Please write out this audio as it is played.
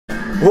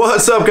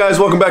What's up, guys?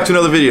 Welcome back to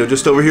another video.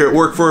 Just over here at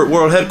Work For It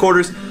World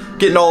Headquarters,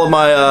 getting all of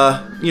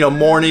my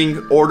morning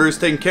orders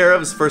taken care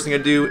of. It's the first thing I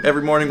do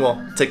every morning.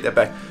 Well, take that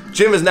back.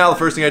 Gym is now the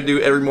first thing I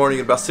do every morning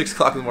at about 6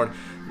 o'clock in the morning.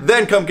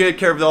 Then come get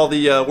care of all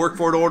the Work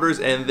For It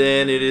orders, and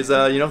then it is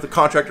the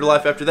contractor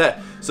life after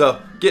that.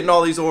 So getting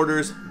all these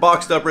orders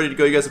boxed up, ready to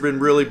go. You guys have been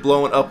really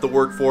blowing up the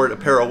Work For It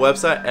apparel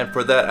website, and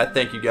for that I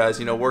thank you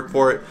guys. Work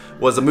For It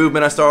was a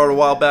movement I started a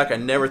while back. I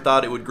never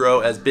thought it would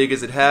grow as big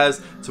as it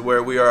has, to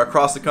where we are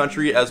across the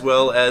country as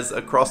well as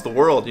across the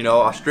world.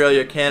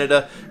 Australia,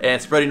 Canada,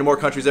 and spreading to more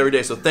countries every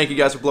day. So thank you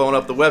guys for blowing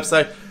up the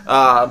website.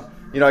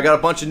 I got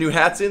a bunch of new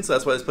hats in, so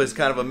that's why this place is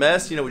kind of a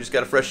mess. We just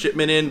got a fresh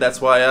shipment in.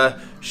 That's why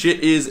shit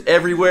is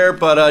everywhere.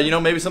 But,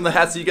 maybe some of the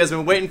hats that you guys have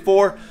been waiting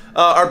for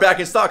are back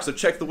in stock. So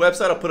check the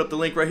website. I'll put up the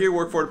link right here,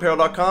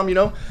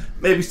 workforitapparel.com.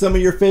 Maybe some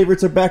of your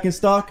favorites are back in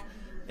stock.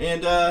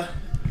 And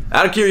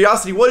out of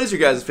curiosity, what is your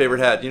guys' favorite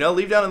hat?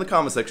 Leave down in the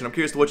comment section. I'm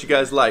curious to what you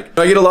guys like.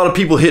 I get a lot of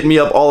people hitting me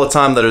up all the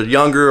time that are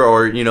younger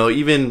or,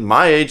 even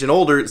my age and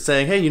older,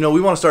 saying, hey, we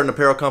want to start an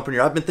apparel company,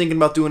 or I've been thinking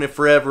about doing it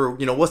forever.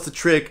 What's the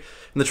trick?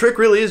 And the trick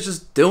really is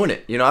just doing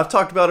it. I've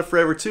talked about it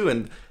forever too,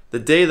 and the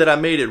day that I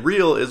made it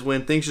real is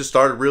when things just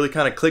started really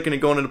kind of clicking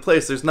and going into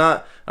place. There's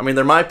not,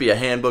 there might be a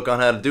handbook on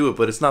how to do it,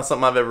 but it's not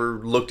something I've ever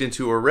looked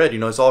into or read.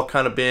 It's all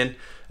kind of been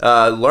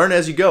learn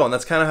as you go, and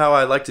that's kind of how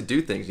I like to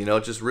do things.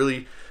 Just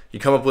really, you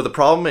come up with a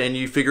problem and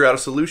you figure out a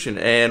solution.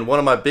 And one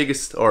of my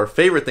biggest or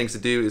favorite things to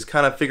do is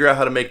kind of figure out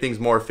how to make things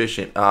more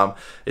efficient.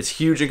 It's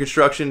huge in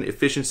construction.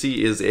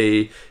 Efficiency is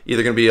either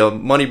going to be a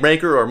money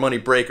maker or a money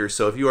breaker.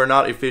 So if you are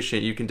not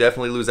efficient, you can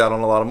definitely lose out on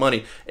a lot of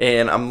money.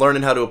 And I'm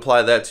learning how to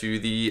apply that to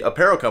the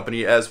apparel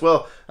company as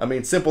well.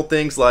 Simple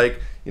things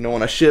like,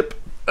 when I ship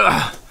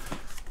out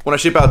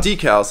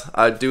decals,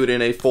 I do it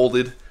in a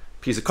folded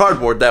piece of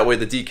cardboard. That way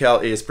the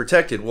decal is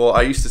protected. Well,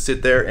 I used to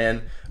sit there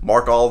and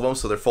mark all of them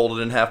so they're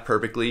folded in half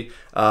perfectly.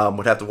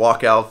 Would have to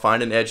walk out,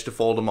 find an edge to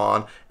fold them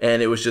on,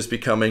 and it was just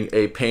becoming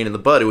a pain in the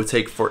butt. It would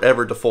take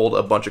forever to fold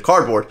a bunch of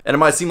cardboard, and it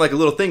might seem like a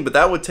little thing, but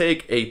that would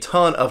take a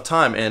ton of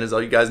time, and as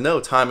all you guys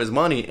know, time is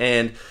money.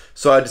 And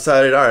so I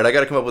decided, all right, I got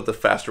to come up with a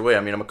faster way.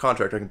 I'm a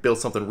contractor. I can build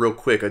something real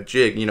quick, a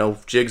jig.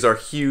 Jigs are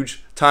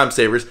huge time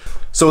savers.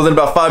 So within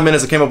about 5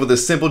 minutes, I came up with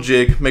this simple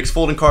jig. Makes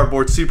folding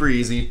cardboard super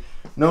easy.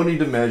 No need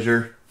to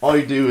measure. All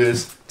you do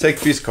is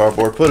take a piece of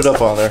cardboard, put it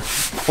up on there,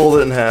 fold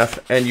it in half,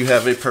 and you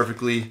have a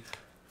perfectly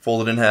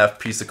folded in half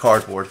piece of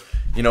cardboard.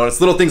 And it's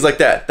little things like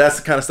that. That's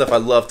the kind of stuff I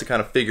love to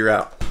kind of figure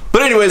out.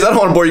 But anyways, I don't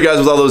want to bore you guys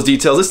with all those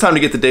details. It's time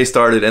to get the day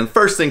started. And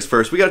first things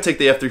first, we got to take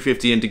the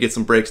F350 in to get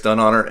some brakes done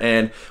on her.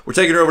 And we're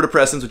taking her over to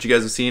Preston's, which you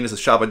guys have seen is a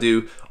shop I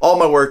do all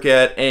my work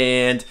at.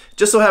 And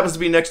just so happens to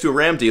be next to a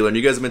Ram dealer. And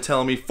you guys have been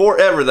telling me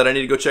forever that I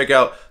need to go check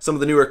out some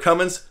of the newer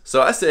Cummins.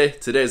 So I say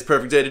today is the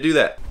perfect day to do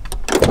that.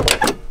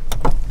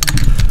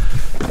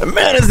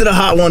 Man, is it a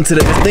hot one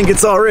today. I think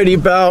it's already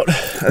about,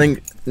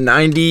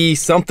 90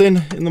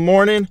 something in the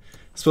morning.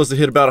 It's supposed to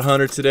hit about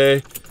 100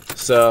 today.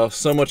 So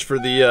much for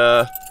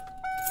the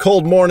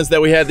cold mornings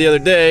that we had the other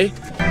day.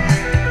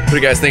 What do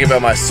you guys think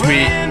about my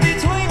sweet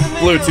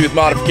Bluetooth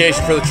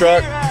modification for the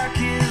truck?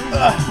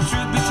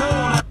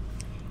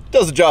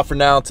 Does the job for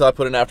now until I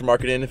put an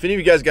aftermarket in. If any of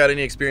you guys got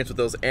any experience with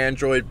those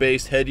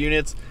Android-based head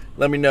units,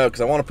 let me know,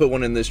 because I want to put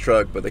one in this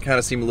truck, but they kind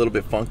of seem a little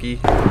bit funky.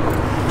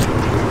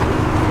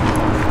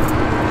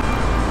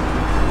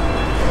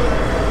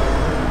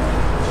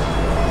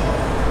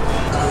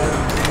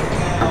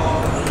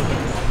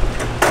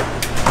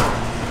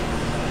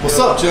 What's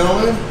up,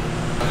 gentlemen?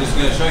 I'm just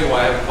going to show you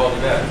why I haven't called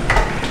you back.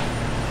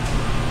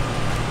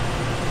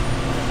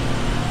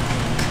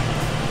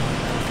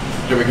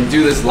 Yeah, we can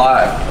do this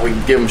live. We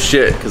can give them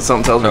shit, because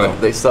something tells me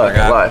that they suck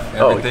live.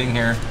 Everything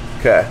here.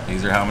 Okay.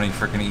 These are how many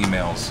freaking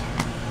emails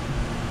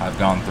I've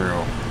gone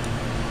through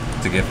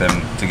to get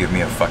them to give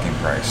me a fucking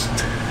price.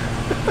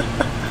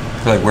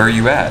 They're like, where are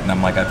you at? And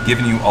I'm like, I've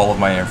given you all of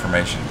my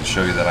information to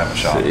show you that I'm a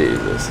shop.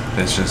 Jesus.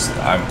 It's just,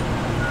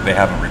 they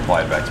haven't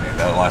replied back to me.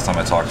 The last time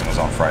I talked to them was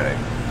on Friday.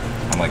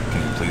 I'm like,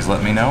 can you please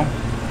let me know?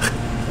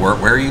 Where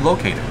are you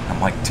located? I'm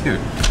like, dude,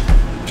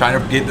 I'm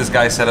trying to get this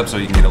guy set up so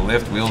you can get a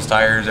lift, wheels,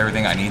 tires,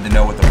 everything. I need to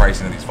know what the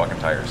pricing of these fucking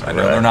tires. I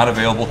know they're not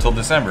available till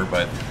December,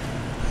 but...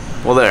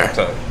 Well, there.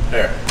 So,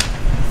 there.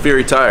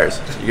 Fury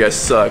Tires. You guys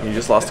suck. You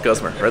just lost a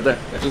customer. Right there.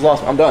 Just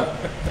lost. I'm done.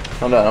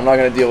 I'm done. I'm not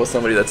going to deal with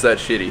somebody that's that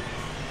shitty.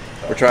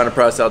 We're trying to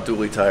price out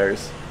dually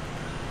tires.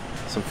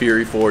 Some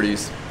Fury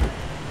 40s.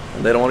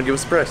 And they don't want to give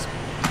us a price.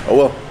 Oh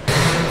well.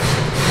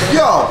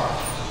 Yo!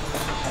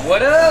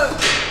 What up?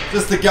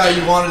 Just the guy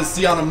you wanted to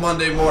see on a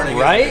Monday morning.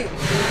 Right?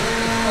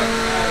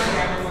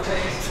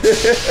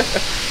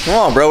 Come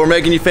on, bro. We're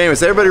making you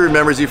famous. Everybody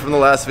remembers you from the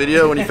last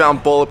video when you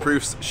found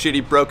Bulletproof's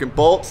shitty broken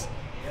bolts.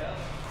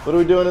 What are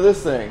we doing to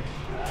this thing?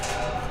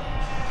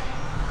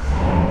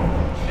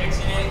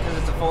 Fixing it because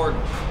it's a Ford.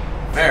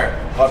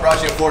 Fair. Well, I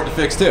brought you a Ford to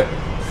fix too.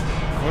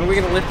 When are we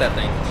going to lift that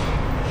thing?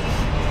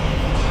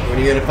 When are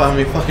you going to find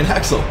me a fucking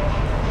axle?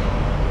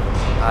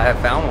 I have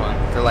found one.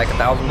 They're like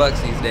 $1,000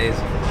 these days.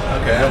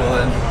 Okay, well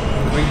then.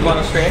 You want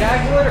a straight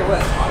axle or what?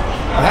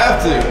 I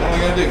have to. What am I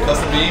gonna do?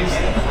 Custom beams?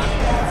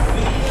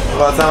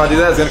 by the time I do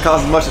that, it's gonna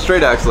cost as much as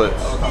straight axle it.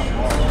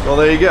 Well,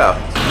 there you go.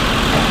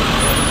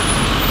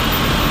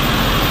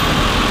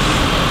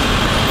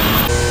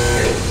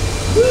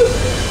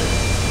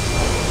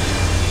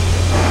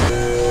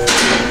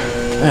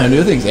 Man,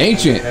 dude, thing's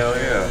ancient. Hell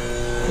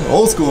yeah.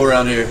 Old school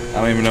around here. I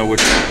don't even know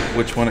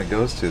which one it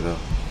goes to though.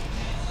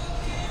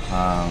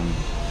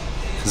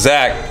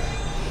 Zach,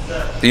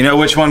 do you know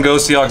which one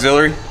goes to the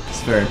auxiliary? It's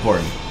very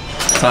important.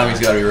 Timing's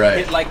gotta be right.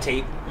 Hit like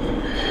tape.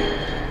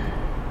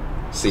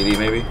 CD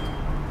maybe?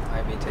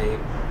 Might be tape.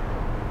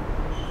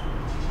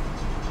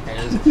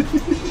 And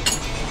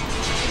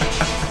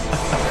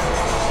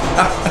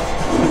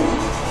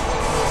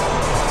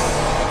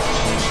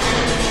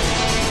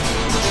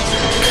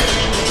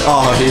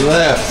Oh, he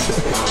left.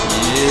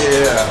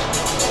 Yeah.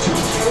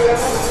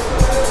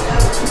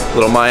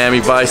 Little Miami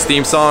Vice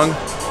theme song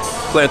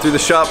playing through the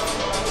shop.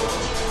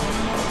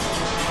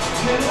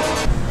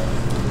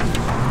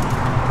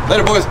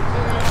 Later, boys.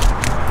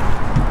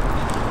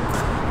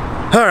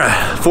 All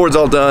right, Ford's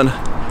all done.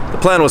 The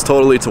plan was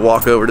totally to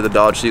walk over to the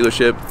Dodge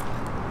dealership,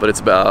 but it's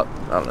about,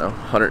 I don't know,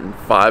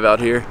 105 out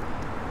here.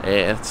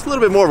 And it's a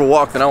little bit more of a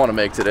walk than I want to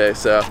make today,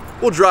 so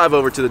we'll drive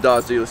over to the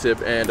Dodge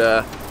dealership and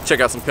check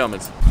out some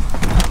Cummins.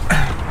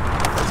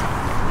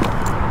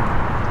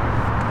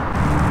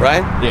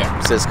 Ryan? Yeah.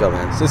 Cisco,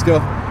 man. Cisco.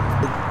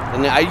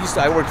 And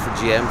I worked for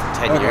GM for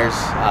 10 years.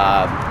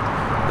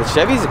 The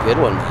Chevy's a good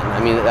one, man. I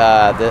mean,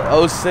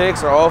 the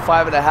 06 or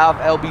 05.5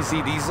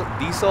 LBC diesel.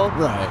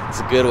 Right. It's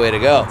a good way to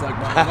go. It's like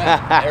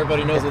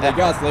everybody knows what they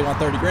got, so they want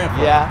 30 grand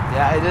for it.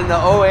 Yeah. And then the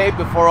 08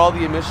 before all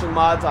the emission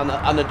mods on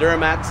the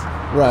Duramax.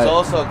 Right. It's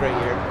also a great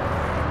year.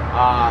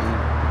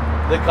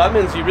 The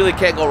Cummins, you really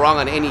can't go wrong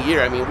on any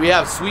year. I mean, we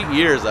have sweet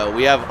years though.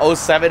 We have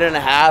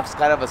 07.5, it's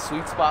kind of a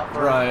sweet spot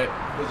for right.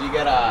 Because you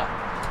get a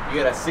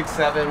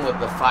 6.7 with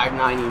the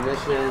 5.9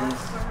 emissions.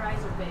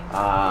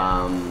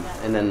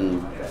 And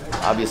then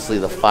obviously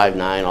the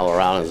 5.9 all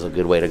around is a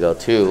good way to go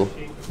too.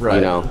 Right.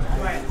 You know.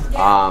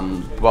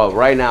 Well,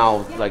 right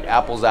now, like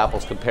apples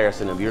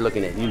comparison, if you're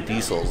looking at new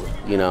diesels,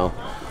 you know,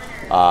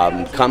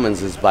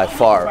 Cummins is by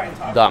far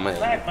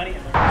dominant.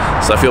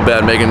 So I feel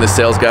bad making this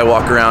sales guy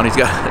walk around. He's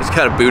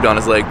got a boot on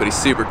his leg, but he's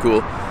super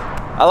cool.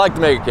 I like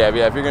the Mega Cab.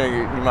 Yeah, if you're gonna,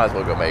 you might as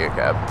well go Mega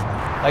Cab.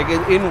 Like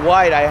in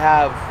white, I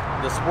have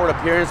the Sport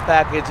Appearance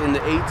package. In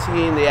the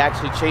 18, they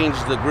actually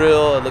changed the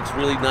grill. It looks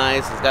really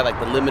nice. It's got like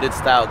the limited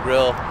style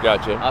grill.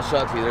 Gotcha. I'll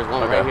show it to you. There's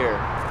one right here.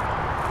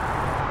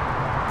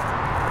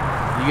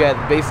 You got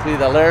basically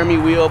the Laramie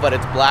wheel, but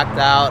it's blacked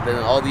out, and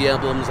all the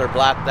emblems are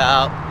blacked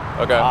out.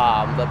 Okay.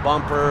 The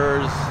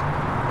bumpers,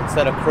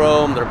 instead of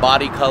chrome, they're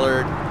body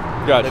colored.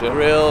 Gotcha. The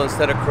grill,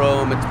 instead of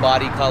chrome, it's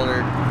body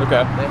colored.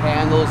 Okay. The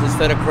handles,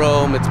 instead of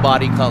chrome, it's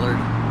body colored.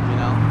 You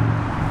know.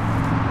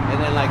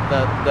 And then like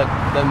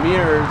the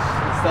mirrors,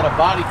 instead of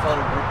body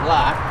colored, they're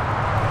black.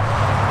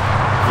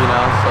 You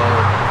know, so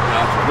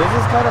this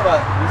is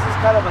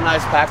kind of a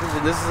nice package,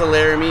 and this is a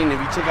Laramie. And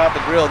if you check out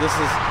the grill, this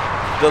is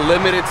the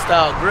limited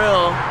style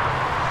grill,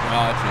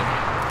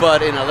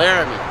 but in a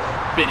Laramie.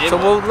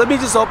 So let me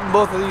just open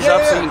both of these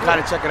up so you can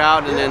kind of check it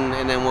out, and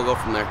then we'll go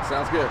from there.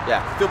 Sounds good. Yeah.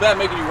 Feel bad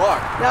making you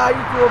walk. Nah,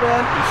 you cool, man.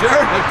 You sure?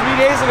 Like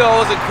 3 days ago,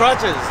 I was in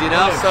crutches, you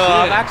know, Oh, so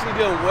shit. I'm actually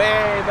doing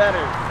way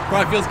better.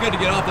 Probably feels good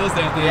to get off those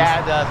damn things.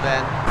 Yeah, it does,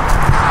 man.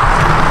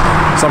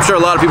 So I'm sure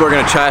a lot of people are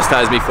going to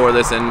chastise me for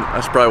this, and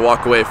I should probably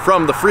walk away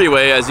from the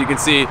freeway, as you can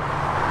see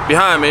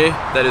behind me.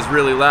 That is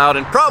really loud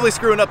and probably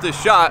screwing up this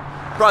shot.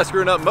 Probably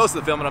screwing up most of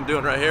the filming I'm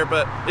doing right here,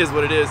 but is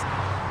what it is.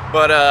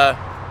 But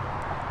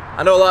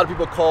I know a lot of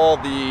people call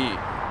the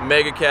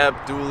Mega Cab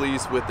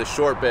dualies with the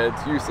short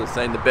beds useless,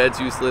 saying the bed's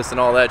useless and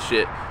all that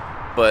shit.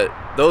 But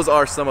those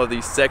are some of the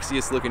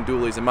sexiest looking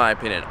dualies in my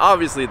opinion.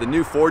 Obviously the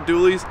new Ford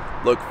dualies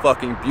look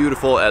fucking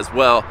beautiful as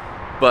well,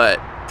 but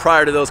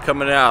prior to those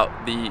coming out,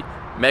 the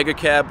Mega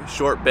Cab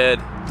short bed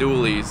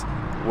dualies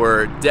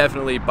were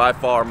definitely by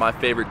far my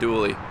favorite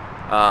dually.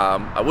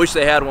 I wish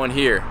they had one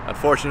here.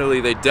 Unfortunately,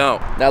 they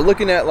don't. Now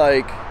looking at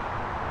like,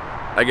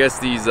 I guess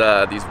these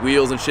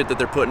wheels and shit that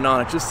they're putting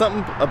on, it's just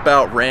something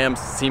about Rams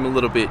seem a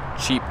little bit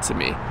cheap to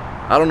me.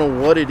 I don't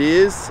know what it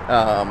is.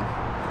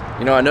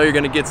 You know, I know you're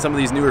gonna get some of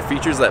these newer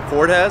features that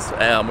Ford has.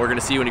 We're gonna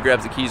see when he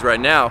grabs the keys right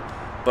now.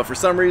 But for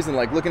some reason,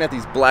 like looking at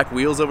these black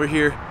wheels over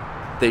here,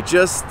 they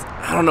just,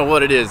 I don't know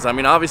what it is. I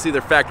mean, obviously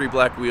they're factory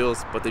black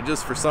wheels, but they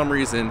just, for some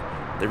reason,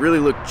 they really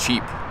look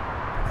cheap.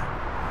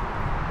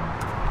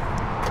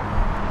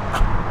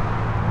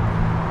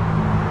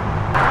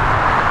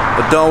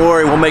 But don't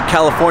worry, we'll make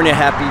California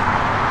happy.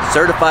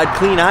 Certified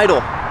clean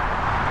idle.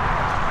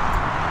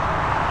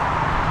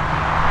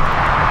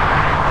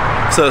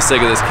 So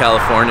sick of this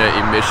California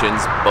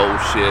emissions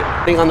bullshit.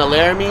 On the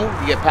Laramie,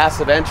 you get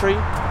passive entry,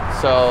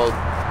 so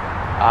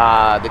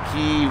the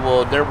key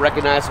will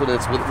recognize when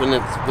it's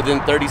within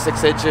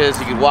 36 inches.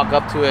 You can walk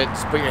up to it,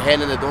 just put your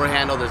hand in the door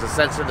handle. There's a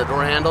sensor in the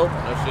door handle.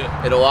 No shit.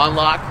 It'll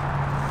unlock.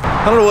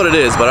 I don't know what it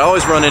is, but I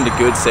always run into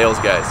good sales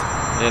guys.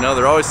 You know,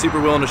 they're always super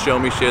willing to show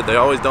me shit. They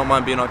always don't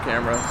mind being on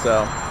camera,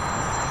 so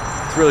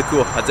it's really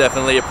cool. I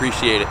definitely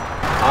appreciate it.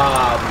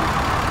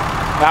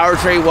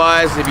 Powertrain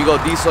wise, if you go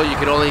diesel, you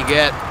can only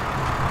get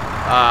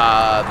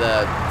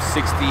the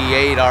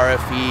 68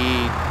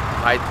 RFE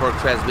high torque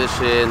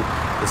transmission,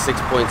 the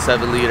 6.7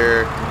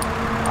 liter.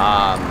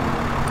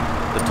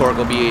 The torque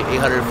will be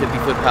 850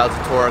 foot-pounds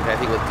of torque, I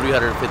think with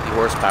 350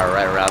 horsepower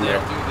right around there.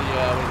 They don't do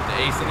the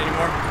ASIN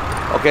anymore?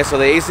 Okay, so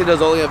the ASIN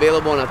is only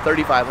available on a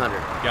 3500.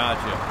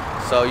 Gotcha.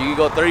 So you can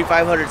go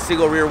 3500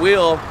 single rear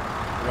wheel,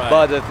 Right.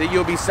 but the thing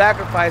you'll be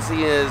sacrificing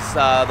is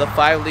the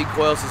 5-link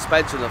coil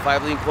suspension. The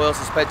 5-link coil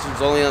suspension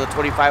is only on the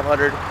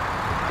 2500,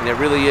 and it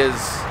really is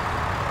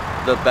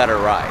the better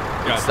ride.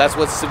 Gotcha. That's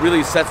what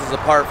really sets us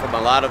apart from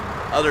a lot of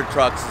other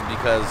trucks, is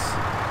because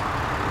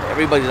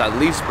everybody's on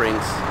leaf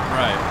springs.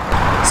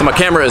 Right. So my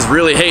camera is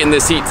really hating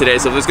this heat today,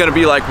 so there's gonna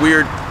be like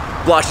weird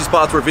blotchy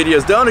spots where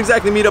videos don't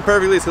exactly meet up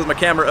perfectly because my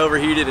camera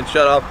overheated and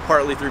shut off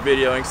partly through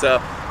videoing. So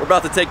we're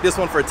about to take this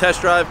one for a test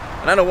drive.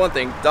 And I know one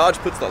thing, Dodge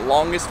puts the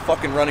longest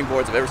fucking running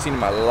boards I've ever seen in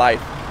my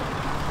life.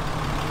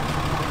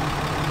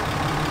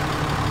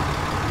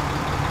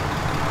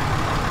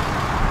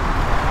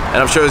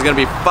 And I'm sure there's gonna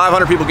be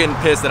 500 people getting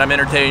pissed that I'm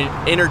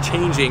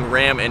interchanging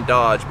Ram and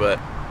Dodge, but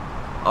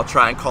I'll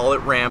try and call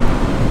it Ram.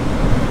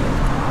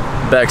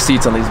 Back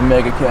seats on these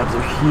mega cabs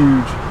are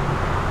huge.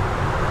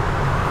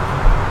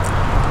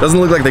 Doesn't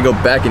look like they go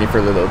back any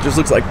further though. It just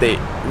looks like they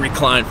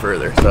recline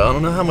further. So I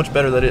don't know how much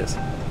better that is.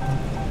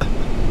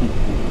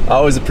 I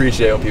always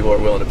appreciate when people are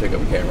willing to pick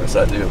up a camera,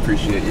 so I do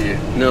appreciate you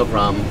No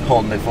problem.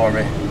 holding it for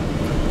me.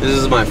 This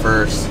is my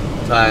first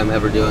time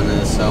ever doing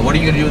this. So what are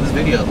you gonna do with this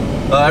video?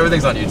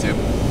 Everything's on YouTube.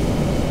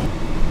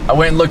 I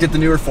went and looked at the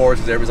newer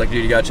Fords because everybody's like,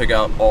 dude, you gotta check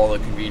out all the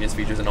convenience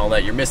features and all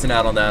that. You're missing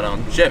out on that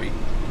on Chevy.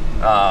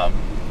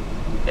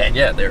 And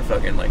yeah, they're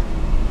fucking like,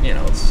 you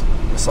know, it's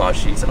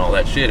massage sheets and all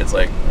that shit. It's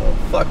like, well,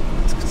 fuck,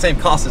 it's the same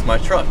cost as my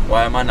truck.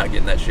 Why am I not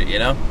getting that shit, you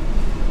know?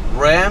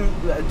 Ram,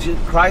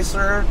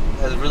 Chrysler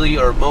has really,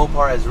 or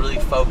Mopar has really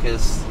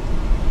focused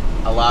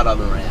a lot on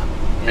the Ram.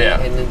 And, Yeah.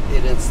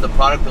 and it's the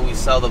product that we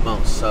sell the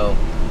most. So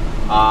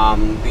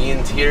the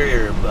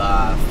interior,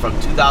 from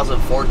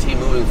 2014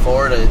 moving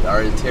forward,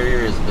 our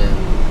interior has been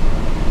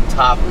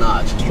top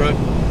notch. Truck?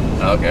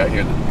 Okay, I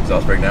hear the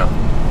exhaust brake now.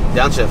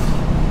 Downshift.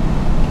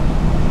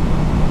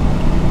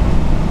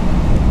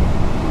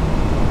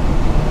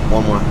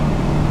 One more.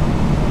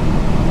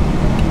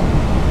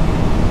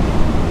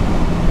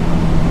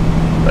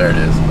 There it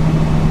is.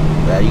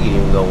 Yeah, you can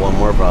even go one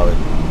more probably.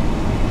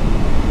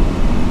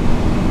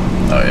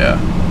 Oh yeah.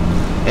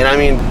 And I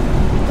mean,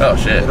 Oh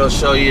shit. it'll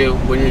show you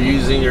when you're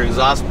using your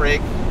exhaust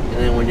brake and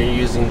then when you're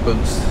using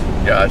boost.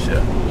 Gotcha.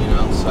 You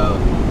know, so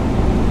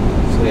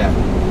yeah.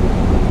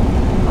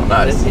 Oh,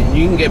 nice. And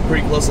you can get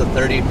pretty close to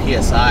 30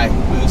 PSI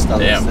boost on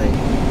Damn. this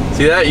thing.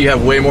 See that? You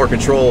have way more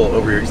control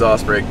over your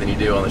exhaust brake than you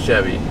do on the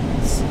Chevy.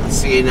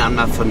 See, I'm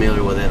not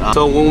familiar with it.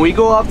 So when we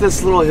go up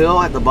this little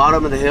hill, at the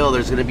bottom of the hill,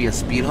 there's gonna be a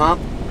speed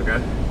hump.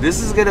 Okay.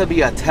 This is gonna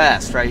be a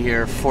test right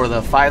here for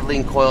the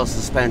 5-link coil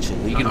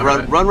suspension. You can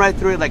run right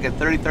through it like at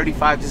 30,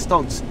 35. Just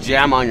don't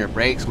jam on your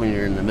brakes when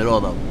you're in the middle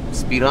of the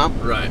speed hump.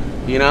 Right.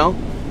 You know?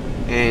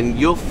 And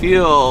you'll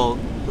feel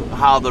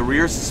how the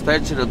rear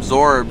suspension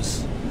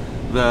absorbs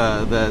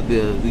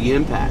the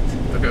impact.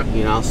 Okay.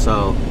 You know,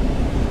 so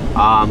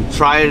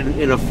try it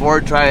in a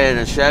Ford, try it in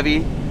a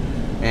Chevy,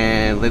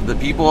 and the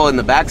people in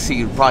the back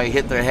seat would probably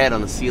hit their head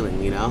on the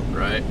ceiling, you know?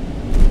 Right.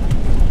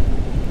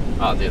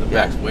 Oh, dude, the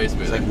back's way It's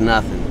smoother. like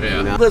nothing. Yeah.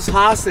 You know? This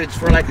hostage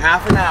for like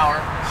half an hour.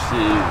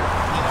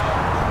 Jeez.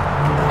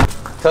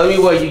 Tell me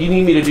what you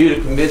need me to do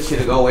to convince you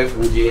to go away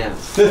from GM.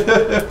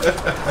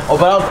 Oh,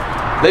 but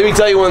let me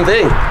tell you one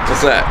thing.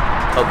 What's that?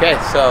 Okay,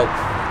 so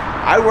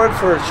I worked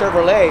for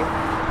Chevrolet,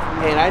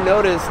 and I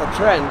noticed a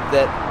trend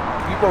that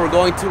people were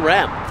going to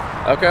Ram.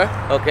 Okay.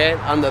 Okay,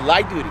 on the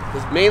light duty,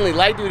 because mainly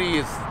light duty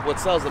is what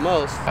sells the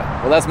most.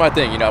 Well, that's my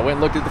thing. You know, I went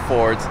and looked at the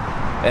Fords,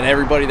 and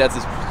everybody that's a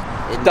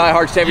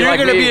diehard Chevy like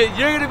me.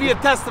 You're gonna be a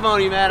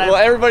testimony, man. Well,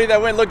 everybody that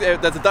went and looked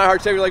at that's a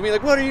diehard Chevy like me,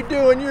 like, what are you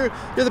doing? You're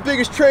the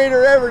biggest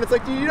trader ever. And it's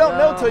like, dude, you don't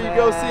know till you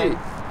go see.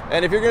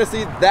 And if you're gonna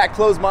see that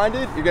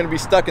close-minded, you're gonna be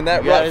stuck in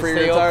that rut for your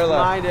entire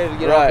life.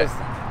 You know, Right.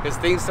 because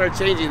things start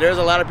changing. There's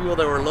a lot of people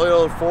that were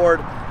loyal to Ford.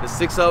 The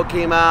 6.0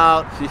 came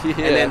out, Yeah.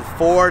 and then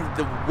Ford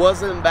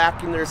wasn't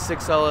backing their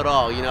 6.0 at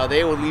all. You know,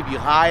 they would leave you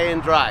high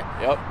and dry.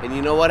 Yep. And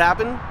you know what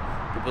happened?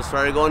 People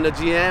started going to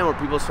GM, or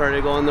people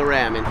started going to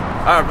Ram. And, All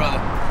right, brother.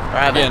 all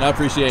right, Again, man. I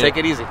appreciate Take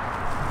it. it easy.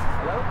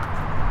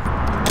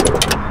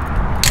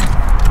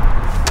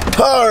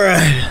 All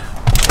right.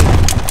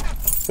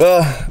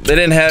 Well, they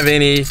didn't have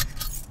any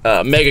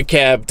mega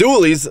cab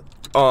dualies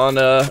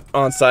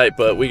on site,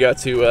 but we got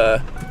to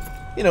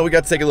you know, we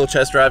got to take a little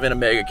test drive in a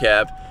mega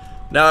cab.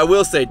 Now I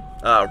will say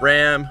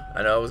Ram,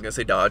 I know I was gonna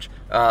say Dodge,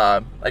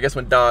 I guess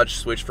when Dodge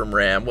switched from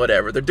Ram,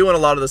 whatever, they're doing a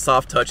lot of the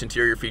soft touch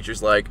interior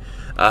features like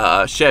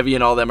Chevy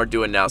and all them are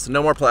doing now, so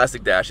no more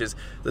plastic dashes.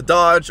 The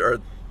Dodge,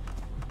 or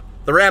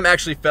the Ram,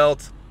 actually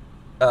felt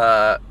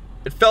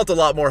it felt a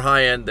lot more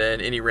high-end than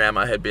any Ram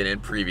I had been in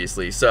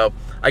previously, so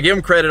I give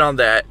them credit on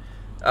that.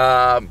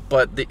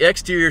 But the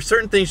exterior,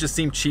 certain things just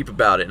seem cheap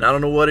about it, and I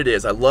don't know what it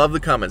is. I love the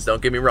Cummins,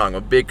 don't get me wrong,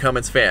 I'm a big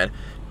Cummins fan.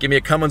 give me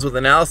a Cummins with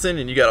an Allison,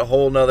 and you got a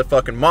whole nother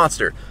fucking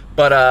monster.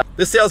 But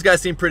this sales guy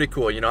seemed pretty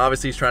cool. You know,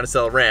 obviously he's trying to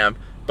sell a Ram,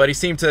 but he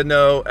seemed to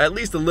know at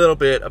least a little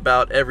bit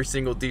about every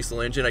single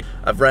diesel engine.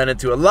 I've ran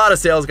into a lot of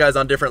sales guys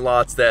on different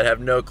lots that have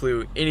no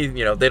clue,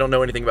 you know, they don't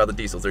know anything about the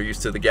diesels. They're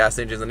used to the gas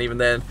engines, and even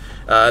then,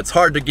 it's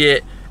hard to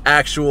get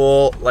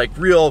actual, like,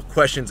 real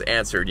questions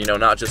answered, you know,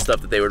 not just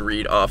stuff that they would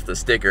read off the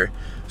sticker.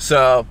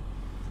 So,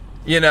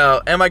 you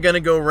know, am I gonna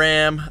go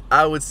Ram?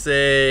 I would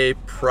say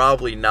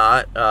probably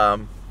not.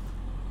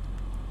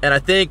 And I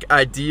think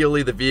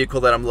ideally the vehicle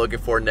that I'm looking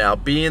for now,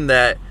 being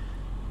that,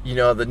 you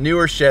know, the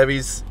newer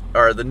Chevys,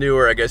 or the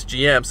newer, I guess,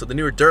 GM, so the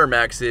newer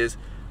Duramaxes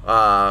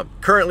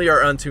currently are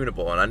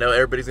untunable. And I know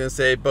everybody's gonna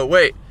say, but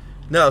wait,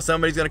 no,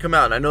 somebody's gonna come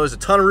out. And I know there's a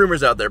ton of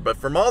rumors out there, but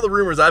from all the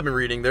rumors I've been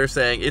reading, they're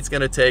saying it's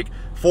gonna take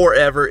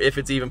forever, if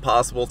it's even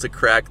possible, to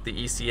crack the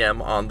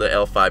ECM on the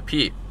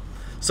L5P.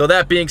 So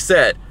that being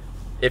said,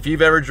 if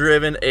you've ever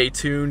driven a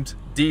tuned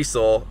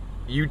diesel,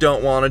 you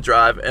don't want to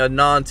drive a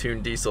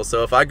non-tuned diesel.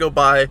 So if I go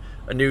buy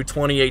a new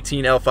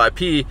 2018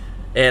 L5P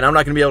and I'm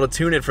not going to be able to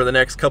tune it for the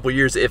next couple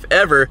years, if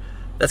ever,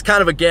 that's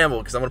kind of a gamble,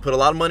 because I'm going to put a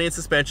lot of money in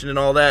suspension and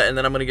all that, and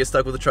then I'm going to get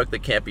stuck with a truck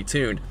that can't be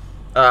tuned.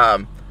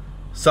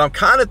 So I'm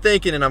kind of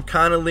thinking, and I'm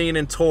kind of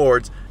leaning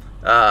towards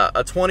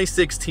a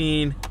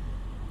 2016.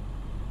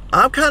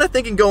 I'm kind of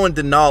thinking going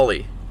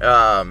Denali.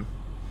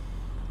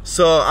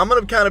 So I'm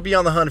gonna kind of be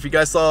on the hunt. If you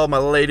guys saw my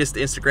latest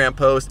Instagram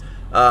post,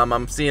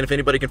 I'm seeing if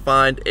anybody can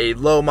find a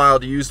low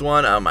mild used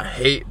one. I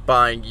hate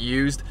buying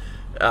used,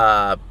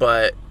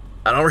 but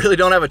I really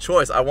don't have a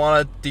choice. I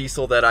want a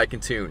diesel that I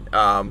can tune.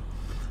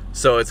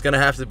 So it's gonna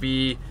have to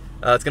be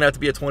a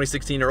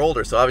 2016 or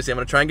older. So obviously I'm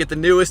gonna try and get the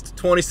newest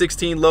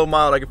 2016 low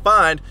mild I can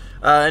find,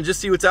 and just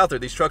see what's out there.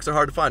 These trucks are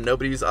hard to find.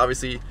 Nobody's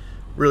obviously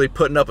really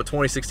putting up a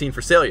 2016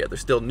 for sale yet. They're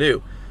still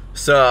new.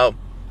 So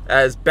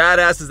as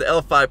badass as the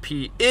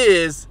L5P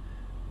is,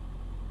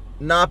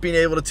 not being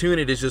able to tune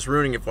it is just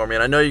ruining it for me.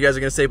 And I know you guys are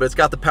gonna say, but it's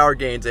got the power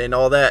gains and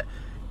all that.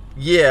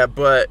 Yeah,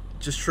 but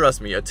just trust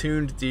me, a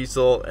tuned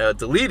diesel, a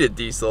deleted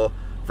diesel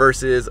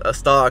versus a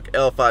stock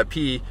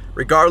L5P,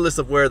 regardless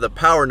of where the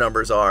power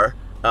numbers are,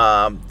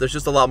 there's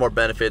just a lot more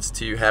benefits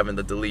to having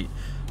the delete.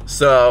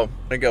 So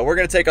there you go. We're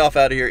gonna take off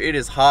out of here. It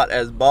is hot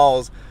as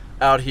balls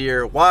out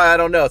here. Why? I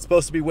don't know. It's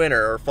supposed to be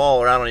winter or fall,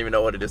 or I don't even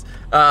know what it is.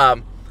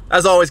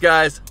 As always,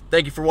 guys,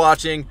 thank you for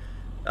watching.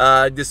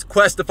 This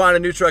quest to find a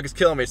new truck is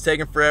killing me. It's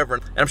taking forever.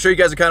 And I'm sure you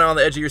guys are kind of on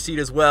the edge of your seat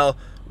as well,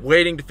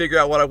 waiting to figure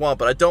out what I want.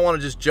 But I don't want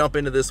to just jump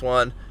into this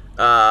one,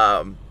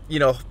 you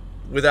know,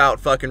 without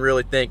fucking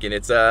really thinking.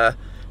 It's a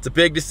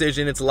big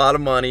decision. It's a lot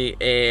of money,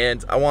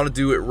 and I want to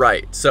do it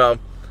right. So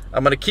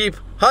I'm going to keep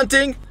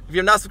hunting. If you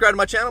have not subscribed to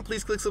my channel,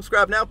 please click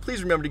subscribe now.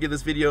 Please remember to give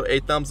this video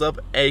a thumbs up,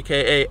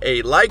 aka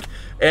a like.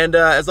 And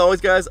as always,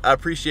 guys, I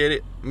appreciate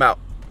it. I'm out.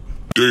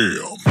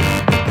 Damn.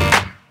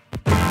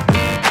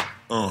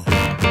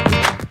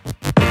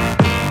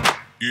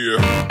 Yeah.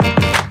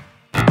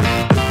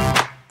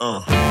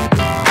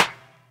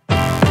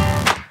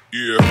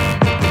 Yeah.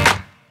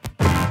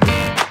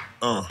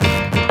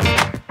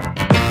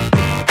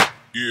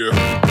 Yeah.